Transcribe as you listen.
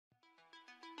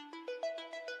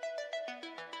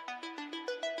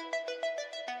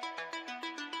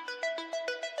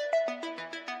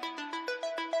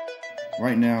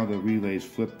right now the relay is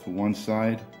flipped to one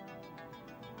side.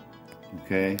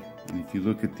 Okay, and if you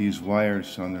look at these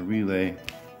wires on the relay,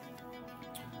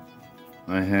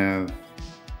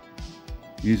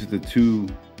 these are the two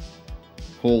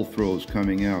pole throws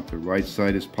coming out. The right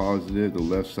side is positive, the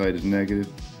left side is negative.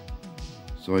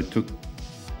 So I took,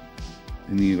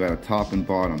 and then you got a top and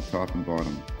bottom, top and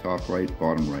bottom, top right,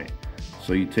 bottom right.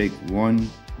 So you take one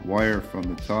wire from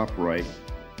the top right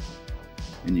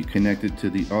and you connect it to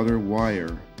the other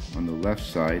wire on the left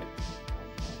side,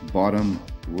 bottom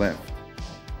left.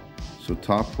 So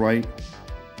top right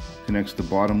connects to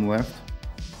bottom left,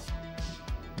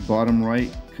 bottom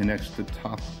right connects to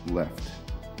top left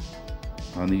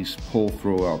on these pole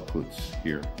throw outputs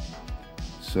here.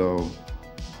 So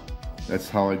that's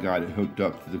how I got it hooked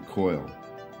up to the coil.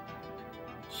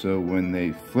 So when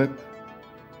they flip,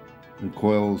 the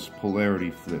coil's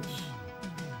polarity flips.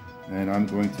 And I'm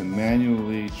going to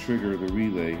manually trigger the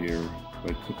relay here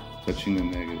by touching the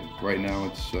negative. Right now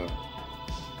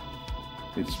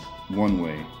it's one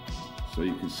way. So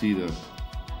you can see the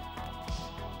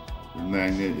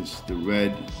magnet is, the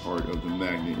red part of the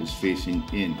magnet is facing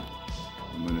in.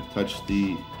 I'm going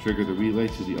to trigger the relay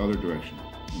to the other direction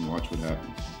and watch what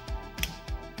happens.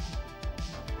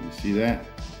 You see that?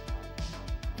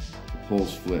 The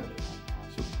poles flip.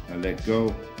 So I let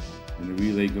go and the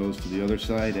relay goes to the other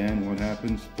side, and what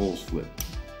happens? Poles flip.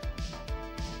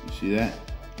 You see that?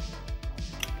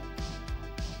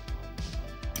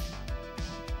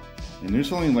 And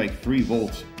there's only like 3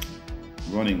 volts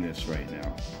running this right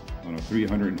now on a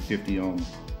 350 ohm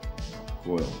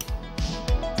coil.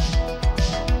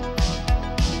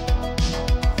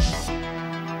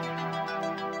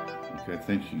 Okay, I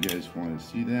think you guys want to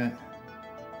see that.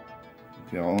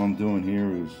 Okay, all I'm doing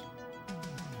here is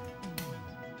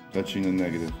touching the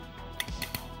negative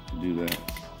to do that.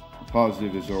 The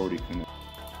positive is already connected.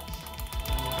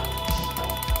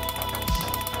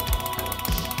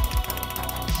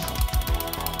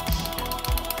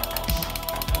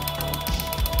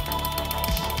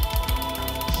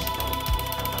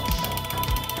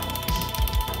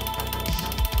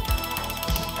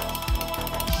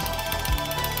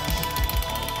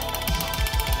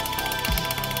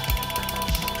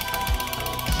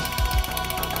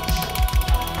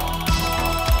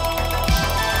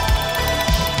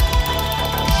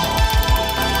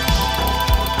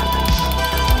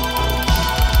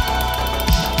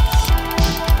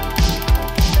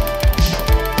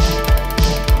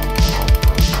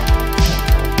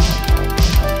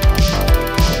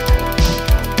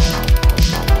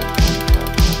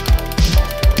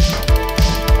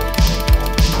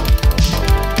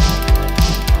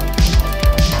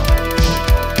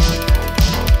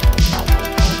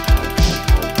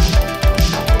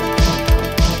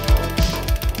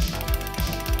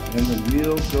 And the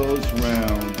wheel goes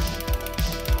round.